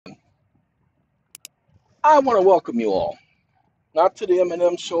I want to welcome you all, not to the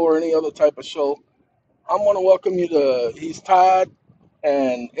M&M show or any other type of show. I want to welcome you to He's Todd,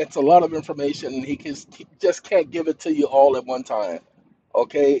 and it's a lot of information, and he just can't give it to you all at one time.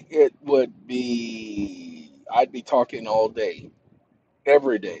 Okay, I'd be talking all day,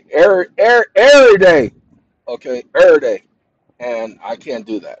 every day, every day. Okay, every day, and I can't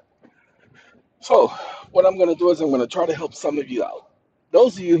do that. So, what I'm going to do is I'm going to try to help some of you out.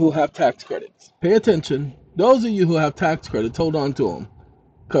 Those of you who have tax credits, pay attention. Those of you who have tax credits, hold on to them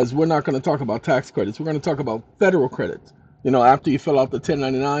because we're not going to talk about tax credits. We're going to talk about federal credits. After you fill out the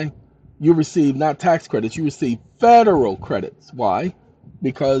 1099, you receive not tax credits, you receive federal credits. Why?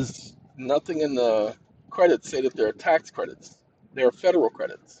 Because nothing in the credits say that they're tax credits. They're federal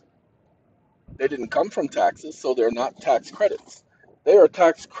credits. They didn't come from taxes, so they're not tax credits. They are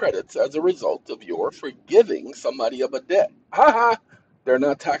tax credits as a result of your forgiving somebody of a debt. Ha ha! They're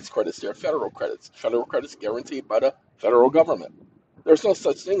not tax credits, they're federal credits. Federal credits guaranteed by the federal government. There's no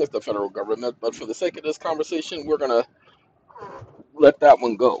such thing as the federal government, but for the sake of this conversation, we're going to let that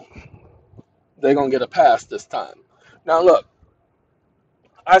one go. They're going to get a pass this time. Now, look,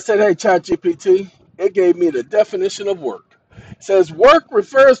 I said, hey, ChatGPT, it gave me the definition of work. It says work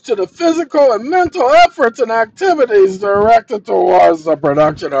refers to the physical and mental efforts and activities directed towards the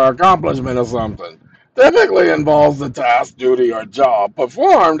production or accomplishment of something. Typically involves the task, duty, or job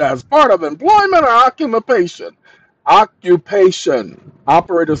performed as part of employment or occupation. Occupation,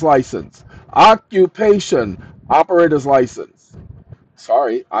 operator's license. Occupation, operator's license.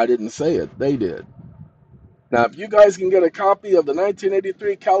 Sorry, I didn't say it. They did. Now, if you guys can get a copy of the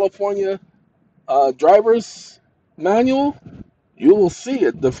 1983 California driver's manual, you will see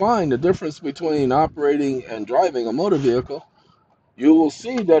it define the difference between operating and driving a motor vehicle. You will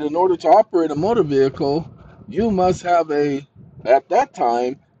see that in order to operate a motor vehicle, you must have at that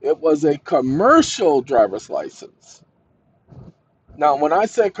time, it was a commercial driver's license. Now, when I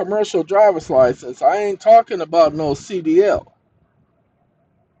say commercial driver's license, I ain't talking about no CDL.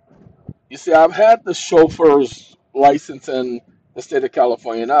 You see, I've had the chauffeur's license in the state of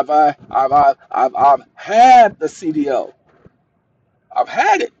California, and I've had the CDL. I've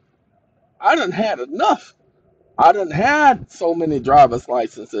had it. I done had enough. I done had so many driver's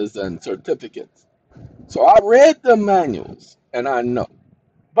licenses and certificates. So I read the manuals, and I know.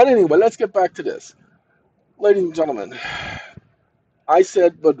 But anyway, let's get back to this. Ladies and gentlemen, I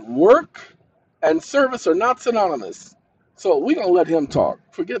said, but work and service are not synonymous. So we're going to let him talk.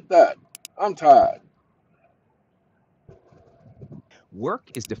 Forget that. I'm tired. Work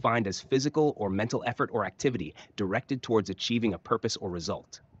is defined as physical or mental effort or activity directed towards achieving a purpose or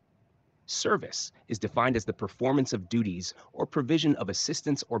result. Service is defined as the performance of duties or provision of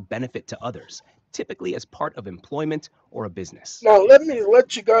assistance or benefit to others, typically as part of employment or a business. Now, let me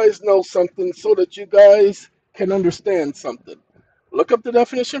let you guys know something so that you guys can understand something. Look up the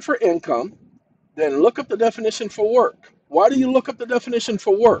definition for income, then look up the definition for work. Why do you look up the definition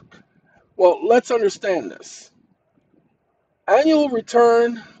for work? Well, let's understand this. Annual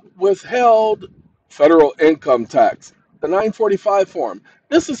return withheld federal income tax, the 945 form.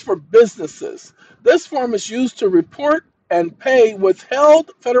 This is for businesses. This form is used to report and pay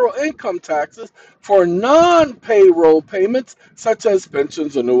withheld federal income taxes for non-payroll payments such as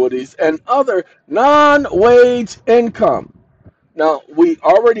pensions, annuities, and other non-wage income. Now, we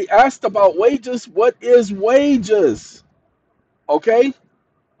already asked about wages. What is wages? Okay?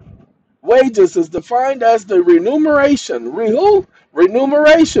 Wages is defined as the remuneration,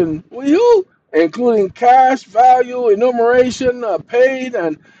 including cash value, enumeration, paid,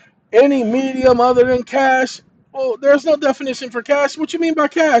 and any medium other than cash. Well, there's no definition for cash. What you mean by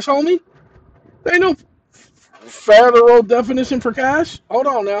cash, homie? There ain't no federal definition for cash. Hold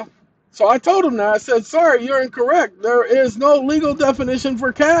on now. So I told him that. I said, sorry, you're incorrect. There is no legal definition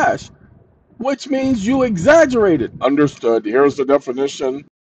for cash, which means you exaggerated. Understood. Here's the definition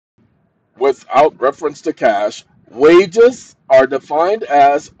without reference to cash. Wages are defined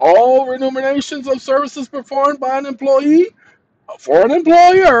as all remunerations of services performed by an employee for an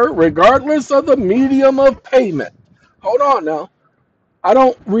employer, regardless of the medium of payment. Hold on now. I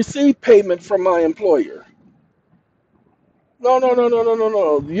don't receive payment from my employer. No, no, no, no, no, no,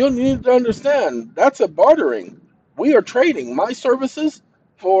 no. You need to understand that's a bartering. We are trading my services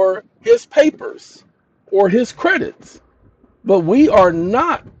for his papers or his credits. But we are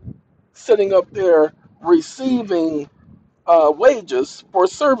not sitting up there receiving wages for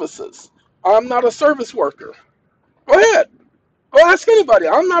services. I'm not a service worker. Go ahead. Go ask anybody.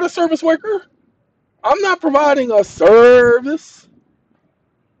 I'm not a service worker. I'm not providing a service.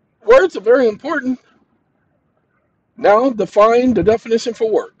 Words are very important. Now define the definition for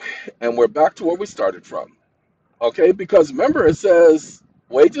work, and we're back to where we started from. Okay, because remember it says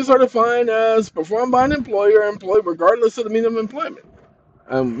wages are defined as performed by an employer or employee regardless of the meaning of employment,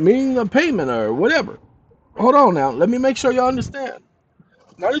 meaning of payment or whatever. Hold on now, let me make sure you understand.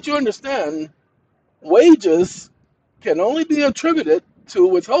 Now that you understand, wages can only be attributed to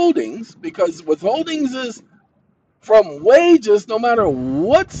withholdings because withholdings is from wages no matter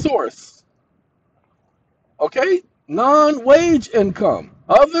what source. Okay? Non wage income,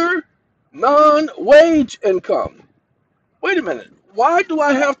 other non wage income. Wait a minute. Why do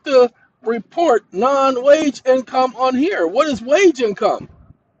I have to report non wage income on here? What is wage income?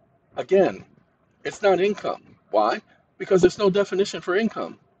 Again, it's not income. Why? Because there's no definition for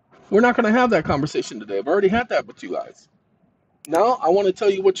income. We're not going to have that conversation today. I've already had that with you guys. Now I want to tell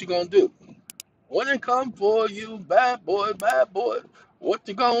you what you're going to do. When it come for you, bad boy, what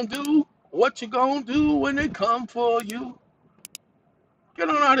you going to do? What you going to do when it come for you? Get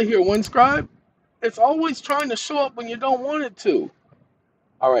on out of here, one scribe. It's always trying to show up when you don't want it to.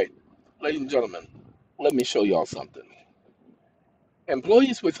 All right, ladies and gentlemen, let me show y'all something.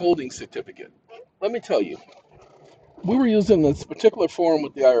 Employees withholding certificate. Let me tell you, we were using this particular form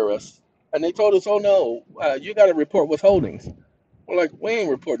with the IRS, and they told us, oh no, you got to report withholdings. We're like, we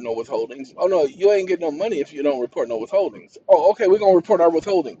ain't reporting no withholdings. Oh no, you ain't getting no money if you don't report no withholdings. Oh, okay, we're gonna report our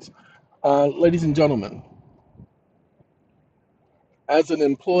withholdings. Ladies and gentlemen, as an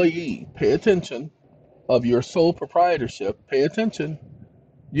employee, pay attention of your sole proprietorship. Pay attention.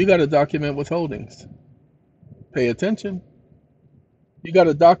 You got to document withholdings. Pay attention. You got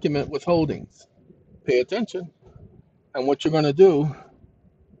to document withholdings. Pay attention. And what you're gonna do,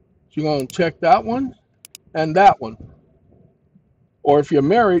 you're gonna check that one and that one. Or if you're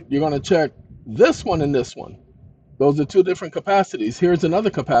married, you're gonna check this one and this one. Those are two different capacities. Here's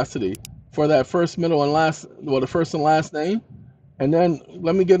another capacity for that first, middle, and last, well, the first and last name. And then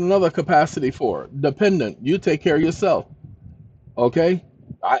let me get another capacity for dependent. You take care of yourself. Okay?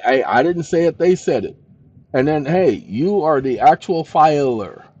 I didn't say it, they said it. And then, hey, you are the actual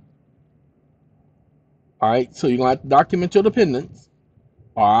filer. All right? So you're going to have to document your dependents.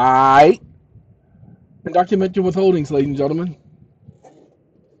 All right? And document your withholdings, ladies and gentlemen.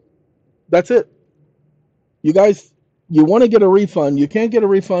 That's it. You guys, you want to get a refund. You can't get a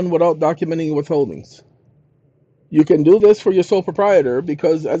refund without documenting your withholdings. You can do this for your sole proprietor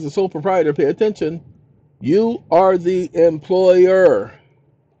because, as a sole proprietor, pay attention, you are the employer.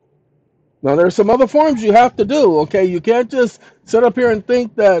 Now, there's some other forms you have to do, okay? You can't just sit up here and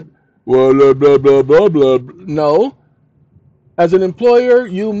think that, well, blah, blah, blah, blah, blah. No. As an employer,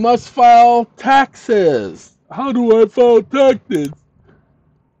 you must file taxes. How do I file taxes?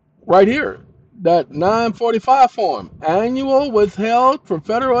 Right here, that 945 form, annual withheld for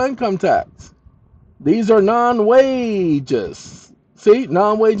federal income tax. These are non-wages. See,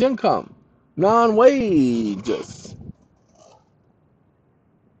 non-wage income. Non-wages.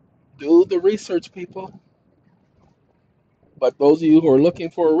 Do the research, people. But those of you who are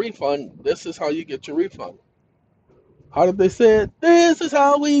looking for a refund, this is how you get your refund. How did they say it? This is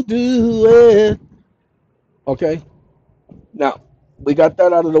how we do it. Okay. Now, we got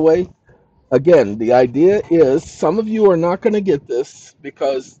that out of the way. Again, the idea is some of you are not going to get this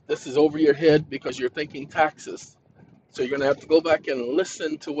because this is over your head because you're thinking taxes. So you're going to have to go back and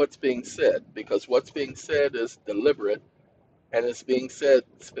listen to what's being said because what's being said is deliberate and it's being said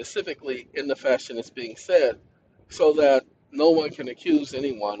specifically in the fashion it's being said so that no one can accuse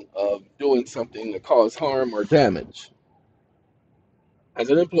anyone of doing something to cause harm or damage. As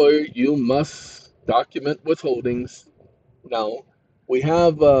an employer, you must document withholdings. Now, we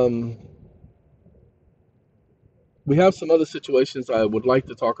have some other situations I would like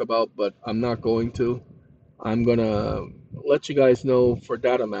to talk about, but I'm not going to. I'm gonna let you guys know for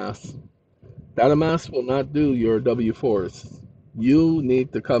DataMass. DataMass will not do your W-4s. You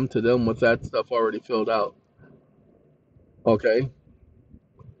need to come to them with that stuff already filled out. Okay.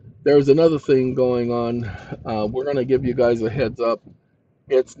 There's another thing going on. We're gonna give you guys a heads up.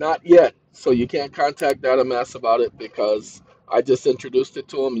 It's not yet, so you can't contact DataMass about it because I just introduced it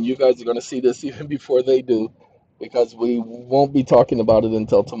to them, and you guys are gonna see this even before they do, because we won't be talking about it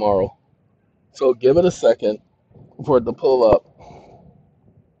until tomorrow. So give it a second for it to pull up.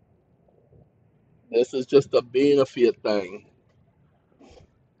 This is just a being a Fiat thing.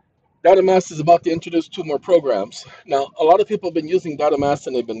 DataMass is about to introduce two more programs. Now, a lot of people have been using DataMass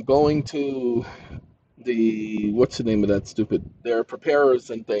and they've been going to the what's the name of that stupid? They're preparers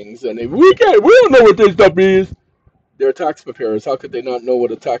and things, and we don't know what this stuff is. They're tax preparers. How could they not know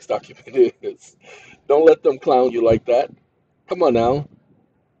what a tax document is? Don't let them clown you like that. Come on now.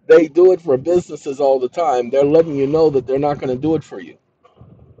 They do it for businesses all the time. They're letting you know that they're not going to do it for you.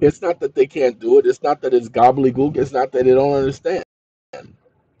 It's not that they can't do it. It's not that it's gobbledygook. It's not that they don't understand.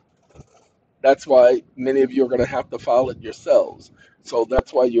 That's why many of you are going to have to file it yourselves. So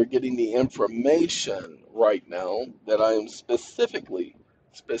that's why you're getting the information right now that I am specifically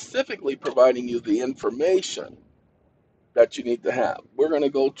providing you the information that you need to have. We're going to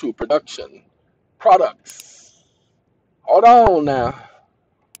go to production products. Hold on now.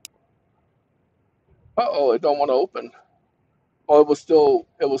 Uh-oh, it don't want to open. Oh, it was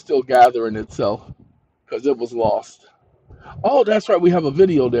still gathering itself because it was lost. Oh, that's right. We have a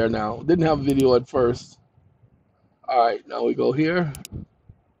video there now. Didn't have a video at first. All right, now we go here.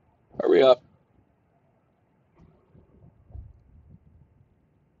 Hurry up.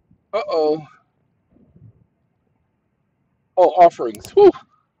 Uh-oh. Oh, offerings. Whew.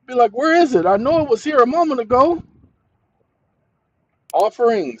 Be like, where is it? I know it was here a moment ago.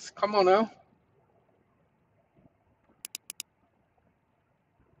 Offerings. Come on now.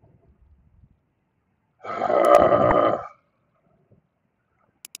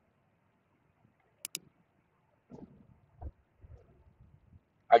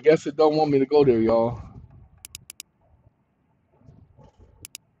 I guess it don't want me to go there, y'all.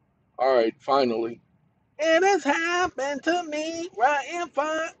 All right, finally. It has happened to me right in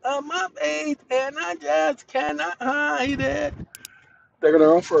front of my face, and I just cannot hide it. They're going to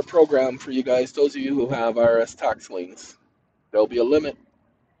offer a program for you guys, those of you who have IRS tax liens. There'll be a limit.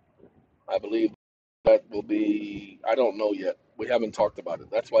 I believe that will be, I don't know yet. We haven't talked about it.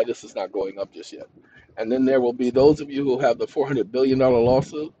 That's why this is not going up just yet. And then there will be those of you who have the $400 billion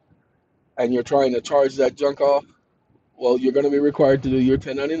lawsuit and you're trying to charge that junk off. Well, you're going to be required to do your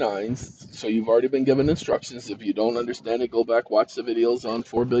 1099s. So you've already been given instructions. If you don't understand it, go back, watch the videos on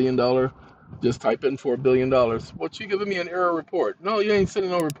 $4 billion. Just type in $4 billion. What, you giving me an error report? No, you ain't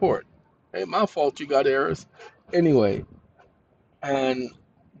sending no report. Ain't my fault you got errors. Anyway, and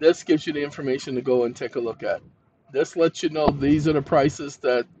this gives you the information to go and take a look at. This lets you know these are the prices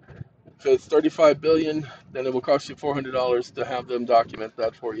that if it's 35 billion, then it will cost you $400 to have them document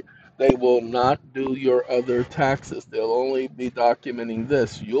that for you. They will not do your other taxes. They'll only be documenting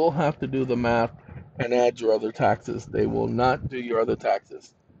this. You'll have to do the math and add your other taxes. They will not do your other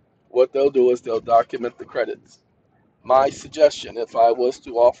taxes. What they'll do is they'll document the credits. My suggestion, if I was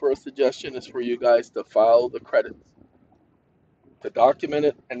to offer a suggestion, is for you guys to file the credits, to document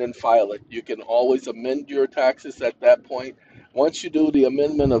it and then file it. You can always amend your taxes at that point. Once you do the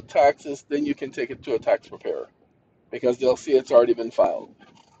amendment of taxes, then you can take it to a tax preparer because they'll see it's already been filed.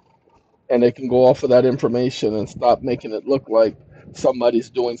 And they can go off of that information and stop making it look like somebody's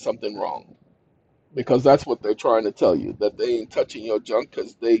doing something wrong. Because that's what they're trying to tell you, that they ain't touching your junk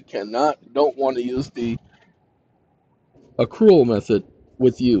because they don't want to use the accrual method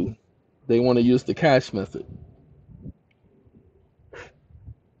with you. They want to use the cash method.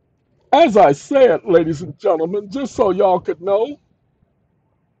 As I said, ladies and gentlemen, just so y'all could know,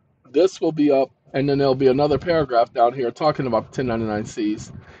 this will be up, and then there'll be another paragraph down here talking about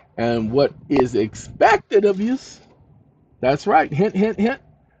 1099Cs and what is expected of you. That's right. Hint, hint, hint.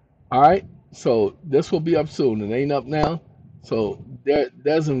 All right. So this will be up soon. It ain't up now. So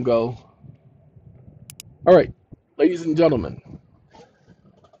there's them go. All right, ladies and gentlemen,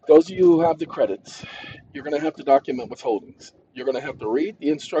 those of you who have the credits, you're going to have to document withholdings. You're going to have to read the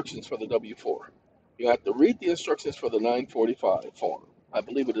instructions for the W-4. You have to read the instructions for the 945 form. I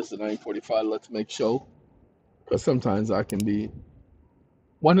believe it is the 945. Let's make sure, because sometimes I can be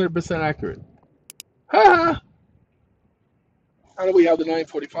 100% accurate. Ha! How do we have the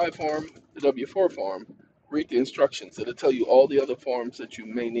 945 form, the W-4 form? Read the instructions. It'll tell you all the other forms that you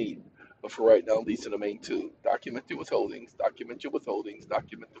may need. But for right now, these are the main two. Document your withholdings, document your withholdings,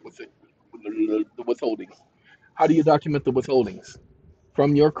 document the withholdings. How do you document the withholdings?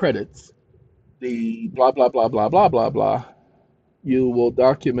 From your credits, the blah, blah, blah, blah, blah, blah, blah, you will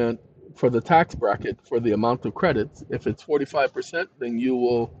document for the tax bracket for the amount of credits. If it's 45%, then you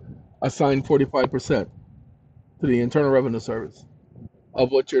will assign 45% to the Internal Revenue Service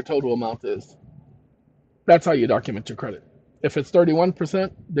of what your total amount is. That's how you document your credit. If it's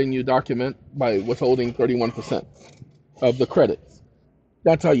 31%, then you document by withholding 31% of the credits.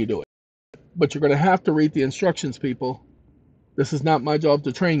 That's how you do it. But you're going to have to read the instructions, people. This is not my job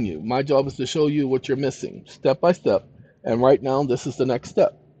to train you. My job is to show you what you're missing step by step. And right now, this is the next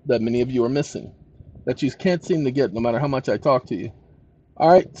step that many of you are missing, that you can't seem to get no matter how much I talk to you. All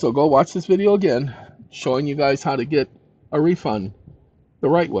right, so go watch this video again, showing you guys how to get a refund the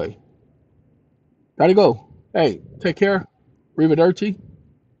right way. Gotta go. Hey, take care. Arrivederci.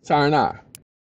 Sayonara.